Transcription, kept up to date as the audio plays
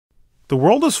The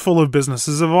world is full of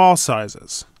businesses of all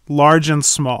sizes, large and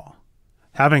small.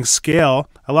 Having scale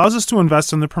allows us to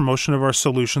invest in the promotion of our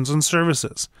solutions and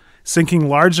services, sinking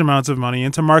large amounts of money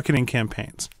into marketing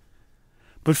campaigns.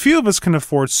 But few of us can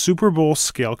afford Super Bowl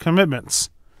scale commitments.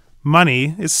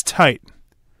 Money is tight.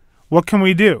 What can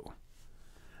we do?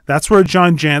 That's where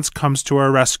John Jantsch comes to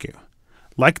our rescue.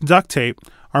 Like duct tape,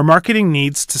 our marketing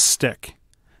needs to stick.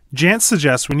 Jantsch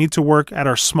suggests we need to work at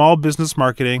our small business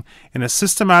marketing in a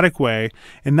systematic way,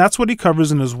 and that's what he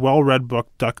covers in his well-read book,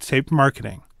 Duct Tape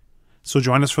Marketing. So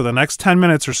join us for the next 10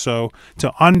 minutes or so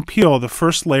to unpeel the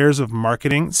first layers of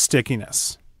marketing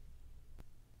stickiness.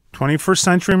 21st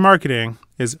century marketing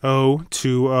is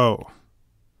O2O.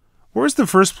 Where's the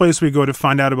first place we go to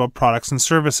find out about products and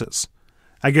services?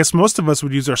 I guess most of us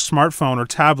would use our smartphone or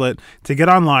tablet to get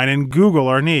online and Google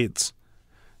our needs.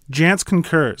 Jantsch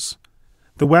concurs.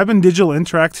 The web and digital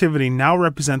interactivity now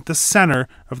represent the center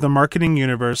of the marketing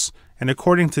universe, and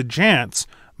according to Jantsch,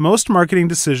 most marketing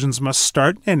decisions must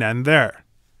start and end there.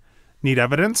 Need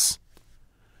evidence?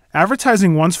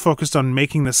 Advertising once focused on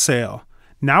making the sale.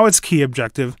 Now its key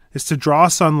objective is to draw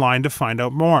us online to find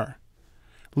out more.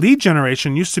 Lead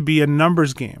generation used to be a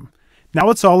numbers game. Now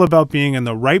it's all about being in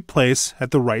the right place at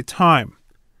the right time.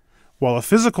 While a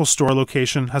physical store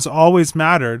location has always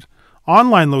mattered,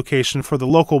 online location for the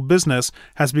local business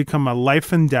has become a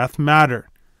life and death matter.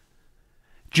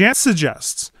 Jantsch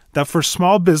suggests that for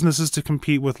small businesses to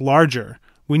compete with larger,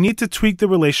 we need to tweak the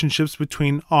relationships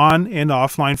between on and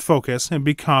offline focus and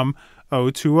become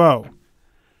O2O.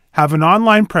 Have an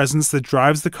online presence that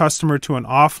drives the customer to an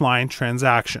offline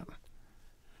transaction.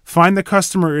 Find the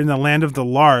customer in the land of the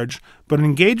large, but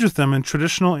engage with them in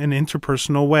traditional and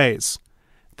interpersonal ways.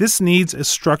 This needs a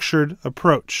structured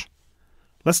approach.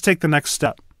 Let's take the next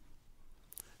step.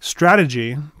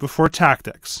 Strategy before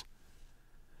tactics.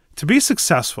 To be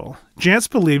successful, Jantsch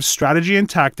believes strategy and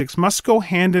tactics must go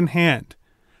hand in hand,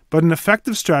 but an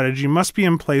effective strategy must be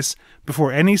in place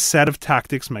before any set of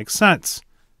tactics makes sense.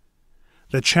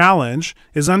 The challenge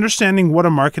is understanding what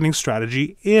a marketing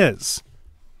strategy is.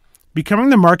 Becoming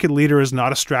the market leader is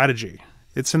not a strategy.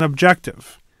 It's an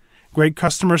objective. Great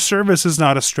customer service is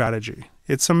not a strategy.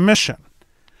 It's a mission.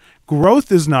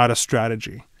 Growth is not a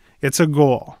strategy. It's a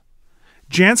goal.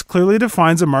 Jantsch clearly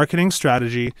defines a marketing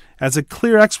strategy as a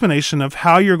clear explanation of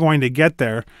how you're going to get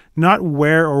there, not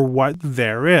where or what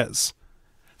there is.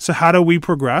 So how do we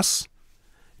progress?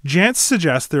 Jantsch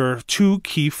suggests there are two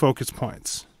key focus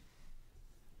points.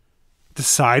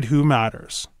 Decide who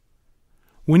matters.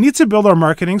 We need to build our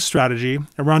marketing strategy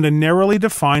around a narrowly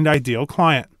defined ideal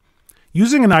client.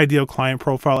 Using an ideal client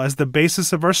profile as the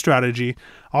basis of our strategy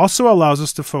also allows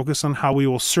us to focus on how we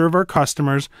will serve our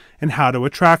customers and how to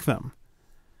attract them.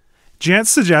 Jantsch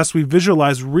suggests we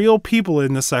visualize real people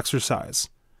in this exercise.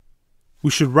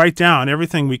 We should write down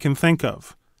everything we can think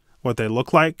of: what they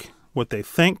look like, what they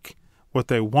think, what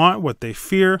they want, what they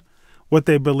fear, what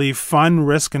they believe fun,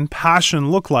 risk, and passion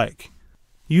look like.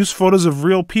 Use photos of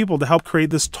real people to help create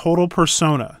this total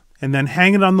persona, and then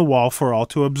hang it on the wall for all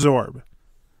to absorb.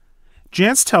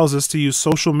 Jantsch tells us to use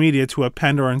social media to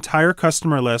append our entire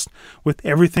customer list with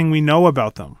everything we know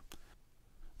about them.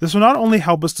 This will not only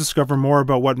help us discover more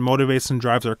about what motivates and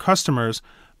drives our customers,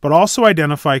 but also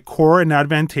identify core and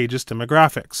advantageous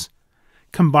demographics.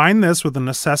 Combine this with an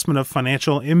assessment of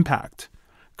financial impact,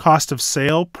 cost of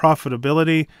sale,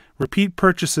 profitability, repeat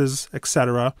purchases,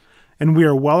 etc., and we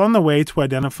are well on the way to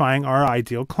identifying our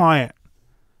ideal client.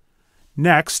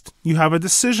 Next, you have a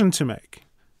decision to make.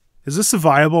 Is this a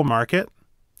viable market?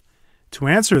 To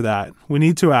answer that, we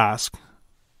need to ask,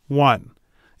 1.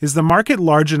 Is the market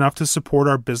large enough to support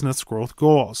our business growth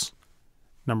goals?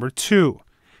 2.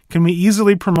 Can we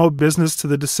easily promote business to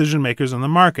the decision makers in the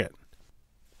market?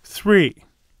 3.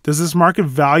 Does this market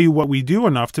value what we do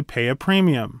enough to pay a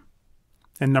premium?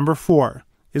 And 4.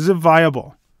 Is it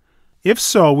viable? If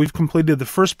so, we've completed the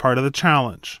first part of the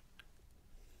challenge.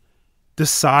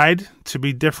 Decide to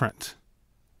be different.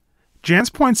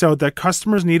 Jantsch points out that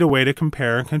customers need a way to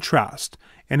compare and contrast,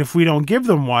 and if we don't give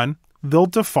them one, they'll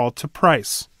default to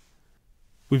price.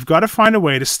 We've got to find a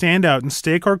way to stand out and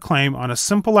stake our claim on a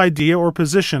simple idea or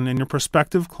position in your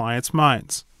prospective clients'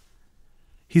 minds.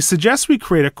 He suggests we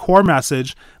create a core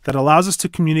message that allows us to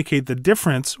communicate the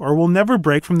difference, or we'll never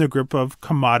break from the grip of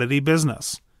commodity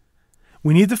business.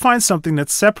 We need to find something that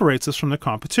separates us from the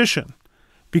competition,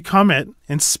 become it,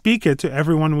 and speak it to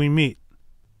everyone we meet.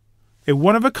 A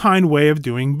one-of-a-kind way of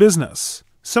doing business,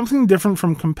 something different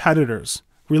from competitors,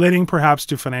 relating perhaps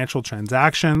to financial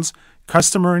transactions,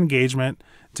 customer engagement,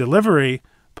 delivery,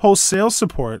 post-sales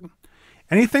support,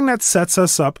 anything that sets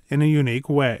us up in a unique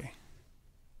way.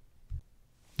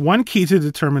 One key to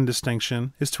determine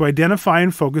distinction is to identify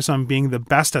and focus on being the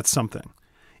best at something.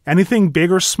 Anything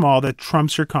big or small that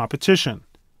trumps your competition.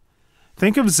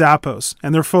 Think of Zappos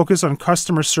and their focus on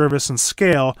customer service and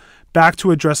scale back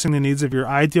to addressing the needs of your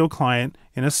ideal client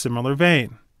in a similar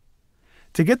vein.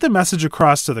 To get the message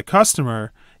across to the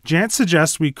customer, Jantsch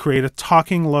suggests we create a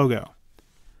talking logo.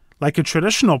 Like a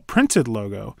traditional printed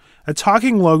logo, a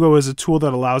talking logo is a tool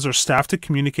that allows our staff to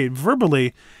communicate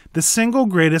verbally the single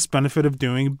greatest benefit of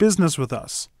doing business with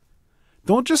us.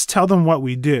 Don't just tell them what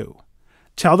we do.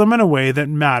 Tell them in a way that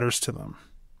matters to them.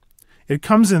 It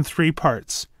comes in 3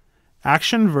 parts: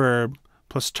 action verb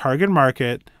plus target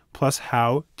market plus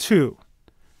how to.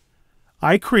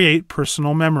 I create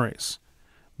personal memories.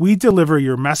 We deliver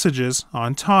your messages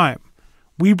on time.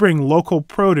 We bring local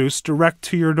produce direct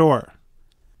to your door.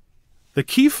 The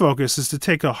key focus is to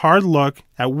take a hard look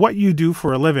at what you do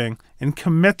for a living and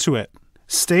commit to it,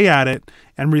 stay at it,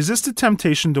 and resist the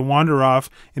temptation to wander off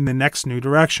in the next new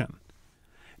direction.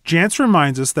 Jantsch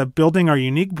reminds us that building our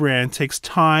unique brand takes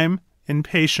time and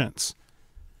patience.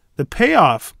 The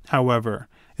payoff, however,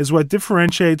 is what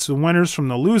differentiates the winners from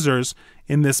the losers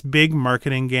in this big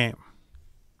marketing game.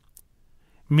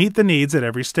 Meet the needs at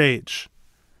every stage.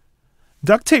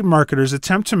 Duct tape marketers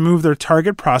attempt to move their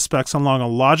target prospects along a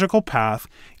logical path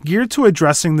geared to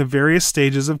addressing the various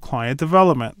stages of client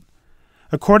development.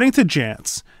 According to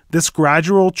Jantsch, this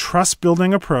gradual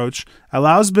trust-building approach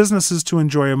allows businesses to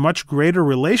enjoy a much greater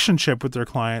relationship with their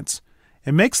clients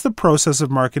and makes the process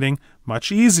of marketing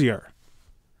much easier.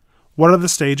 What are the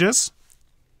stages?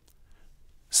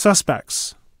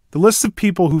 Suspects, the list of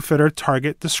people who fit our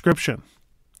target description.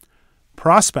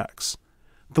 Prospects,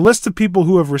 the list of people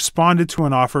who have responded to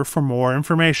an offer for more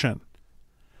information.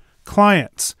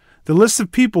 Clients, the list of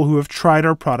people who have tried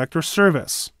our product or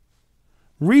service.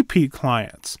 Repeat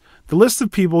clients, the list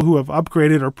of people who have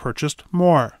upgraded or purchased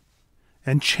more.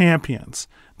 And champions,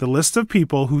 the list of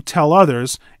people who tell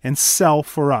others and sell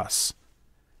for us.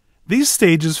 These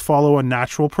stages follow a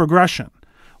natural progression,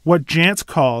 what Jantsch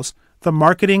calls the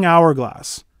marketing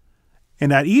hourglass.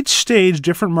 And at each stage,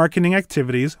 different marketing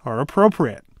activities are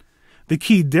appropriate. The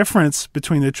key difference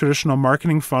between the traditional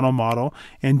marketing funnel model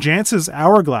and Jantsch's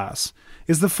hourglass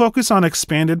is the focus on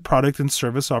expanded product and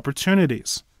service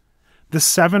opportunities. The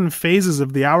 7 phases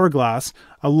of the hourglass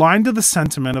align to the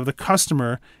sentiment of the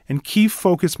customer, and key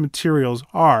focus materials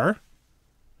are: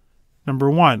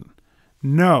 Number 1,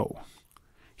 know.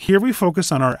 Here we focus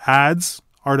on our ads,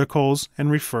 articles, and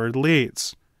referred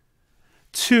leads.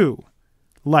 2,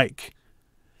 like.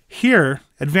 Here,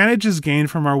 advantage is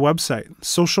gained from our website,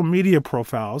 social media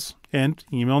profiles, and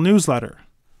email newsletter.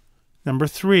 Number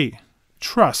 3,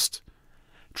 trust.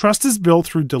 Trust is built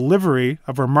through delivery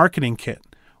of our marketing kit,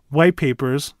 white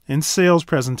papers, and sales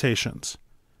presentations.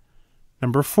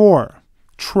 Number 4,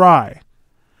 try.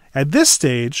 At this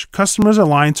stage, customers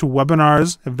align to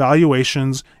webinars,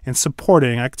 evaluations, and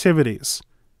supporting activities.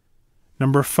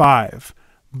 Number 5,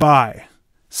 buy.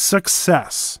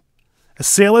 Success. A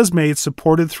sale is made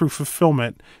supported through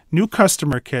fulfillment, new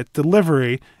customer kit,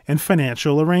 delivery, and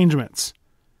financial arrangements.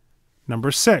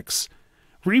 Number 6,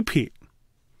 repeat.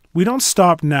 We don't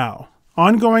stop now.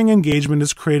 Ongoing engagement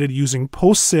is created using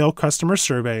post-sale customer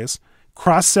surveys,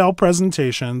 cross-sell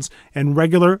presentations, and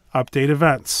regular update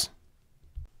events.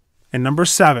 And number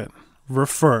 7,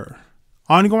 refer.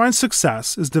 Ongoing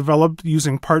success is developed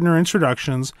using partner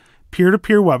introductions,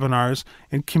 peer-to-peer webinars,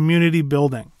 and community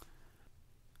building.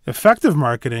 Effective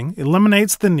marketing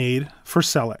eliminates the need for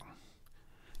selling.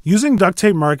 Using duct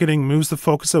tape marketing moves the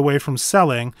focus away from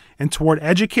selling and toward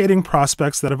educating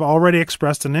prospects that have already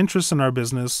expressed an interest in our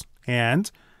business and,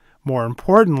 more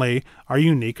importantly, our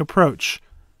unique approach.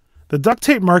 The duct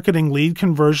tape marketing lead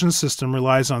conversion system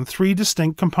relies on 3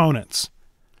 distinct components.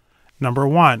 Number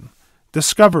 1,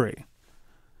 discovery.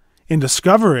 In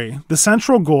discovery, the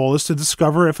central goal is to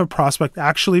discover if a prospect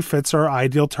actually fits our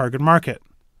ideal target market.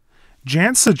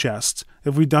 Jantsch suggests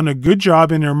if we've done a good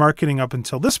job in your marketing up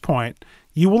until this point,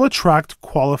 you will attract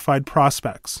qualified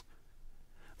prospects.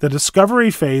 The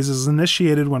discovery phase is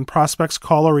initiated when prospects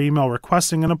call or email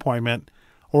requesting an appointment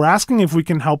or asking if we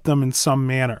can help them in some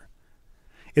manner.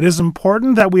 It is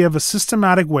important that we have a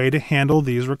systematic way to handle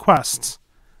these requests.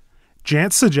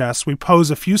 Jantsch suggests we pose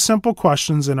a few simple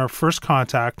questions in our first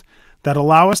contact that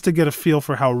allow us to get a feel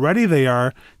for how ready they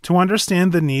are to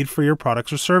understand the need for your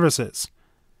products or services.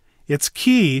 It's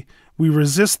key we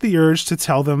resist the urge to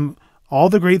tell them all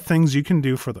the great things you can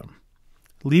do for them.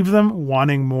 Leave them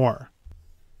wanting more.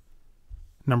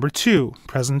 Number 2,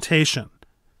 presentation.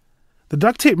 The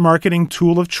duct tape marketing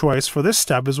tool of choice for this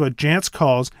step is what Jantsch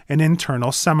calls an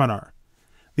internal seminar.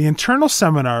 The internal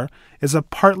seminar is a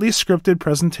partly scripted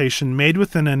presentation made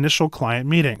within initial client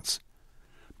meetings.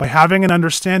 By having an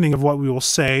understanding of what we will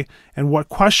say and what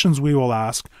questions we will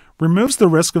ask, removes the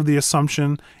risk of the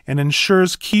assumption and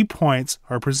ensures key points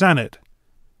are presented.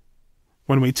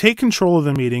 When we take control of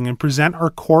the meeting and present our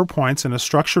core points in a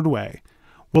structured way,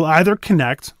 we'll either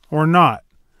connect or not.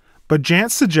 But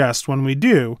Jantsch suggests when we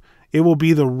do, it will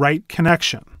be the right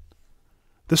connection.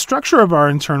 The structure of our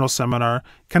internal seminar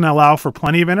can allow for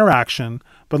plenty of interaction,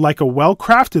 but like a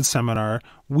well-crafted seminar,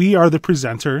 we are the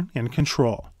presenter in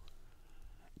control.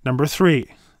 Number 3,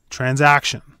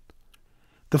 transaction.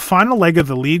 The final leg of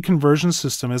the lead conversion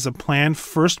system is a planned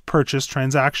first purchase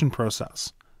transaction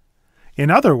process. In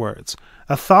other words,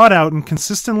 a thought-out and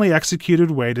consistently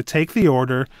executed way to take the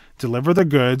order, deliver the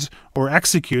goods, or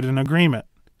execute an agreement.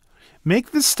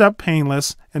 Make this step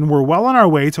painless, and we're well on our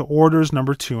way to orders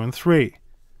number 2 and 3.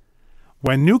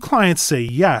 When new clients say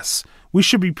yes, we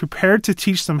should be prepared to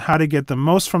teach them how to get the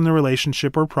most from the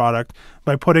relationship or product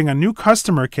by putting a new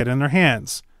customer kit in their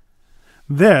hands.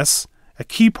 This, a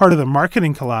key part of the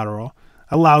marketing collateral,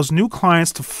 allows new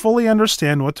clients to fully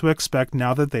understand what to expect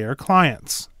now that they are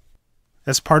clients.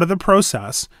 As part of the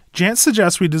process, Jantsch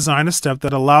suggests we design a step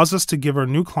that allows us to give our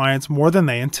new clients more than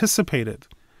they anticipated,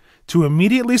 to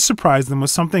immediately surprise them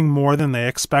with something more than they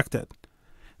expected.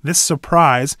 This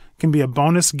surprise can be a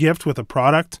bonus gift with a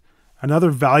product, another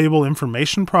valuable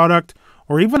information product,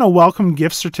 or even a welcome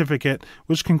gift certificate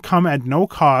which can come at no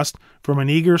cost from an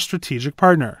eager strategic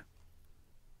partner.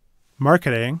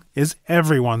 Marketing is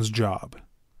everyone's job.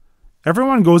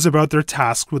 Everyone goes about their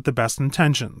task with the best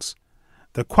intentions.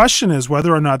 The question is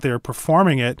whether or not they are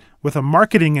performing it with a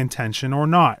marketing intention or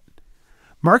not.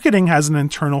 Marketing has an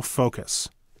internal focus.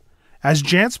 As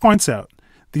Jantsch points out,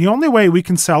 the only way we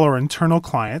can sell our internal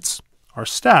clients, our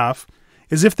staff,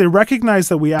 is if they recognize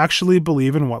that we actually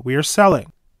believe in what we are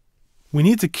selling. We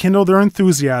need to kindle their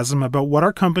enthusiasm about what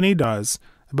our company does,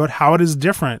 about how it is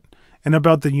different, and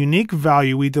about the unique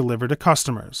value we deliver to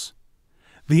customers.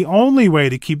 The only way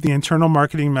to keep the internal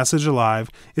marketing message alive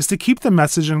is to keep the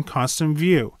message in constant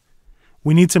view.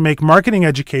 We need to make marketing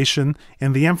education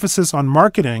and the emphasis on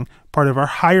marketing part of our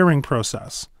hiring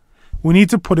process. We need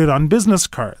to put it on business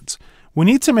cards. We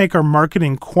need to make our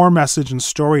marketing core message and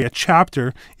story a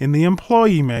chapter in the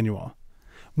employee manual.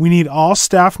 We need all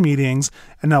staff meetings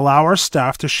and allow our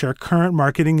staff to share current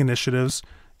marketing initiatives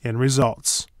and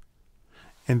results.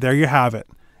 And there you have it.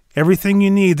 Everything you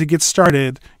need to get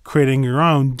started creating your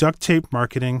own duct tape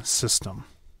marketing system.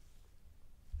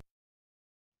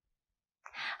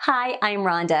 Hi, I'm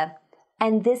Rhonda,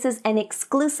 and this is an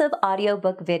exclusive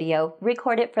audiobook video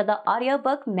recorded for the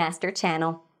Audiobook Master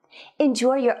channel.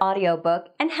 Enjoy your audiobook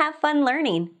and have fun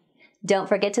learning. Don't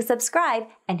forget to subscribe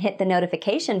and hit the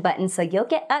notification button so you'll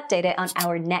get updated on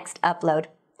our next upload.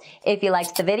 If you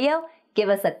liked the video, give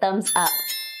us a thumbs up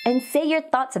and say your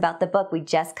thoughts about the book we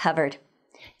just covered.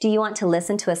 Do you want to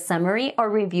listen to a summary or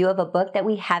review of a book that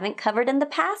we haven't covered in the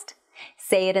past?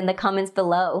 Say it in the comments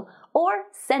below or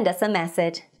send us a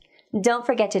message. Don't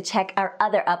forget to check our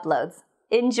other uploads.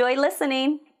 Enjoy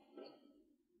listening!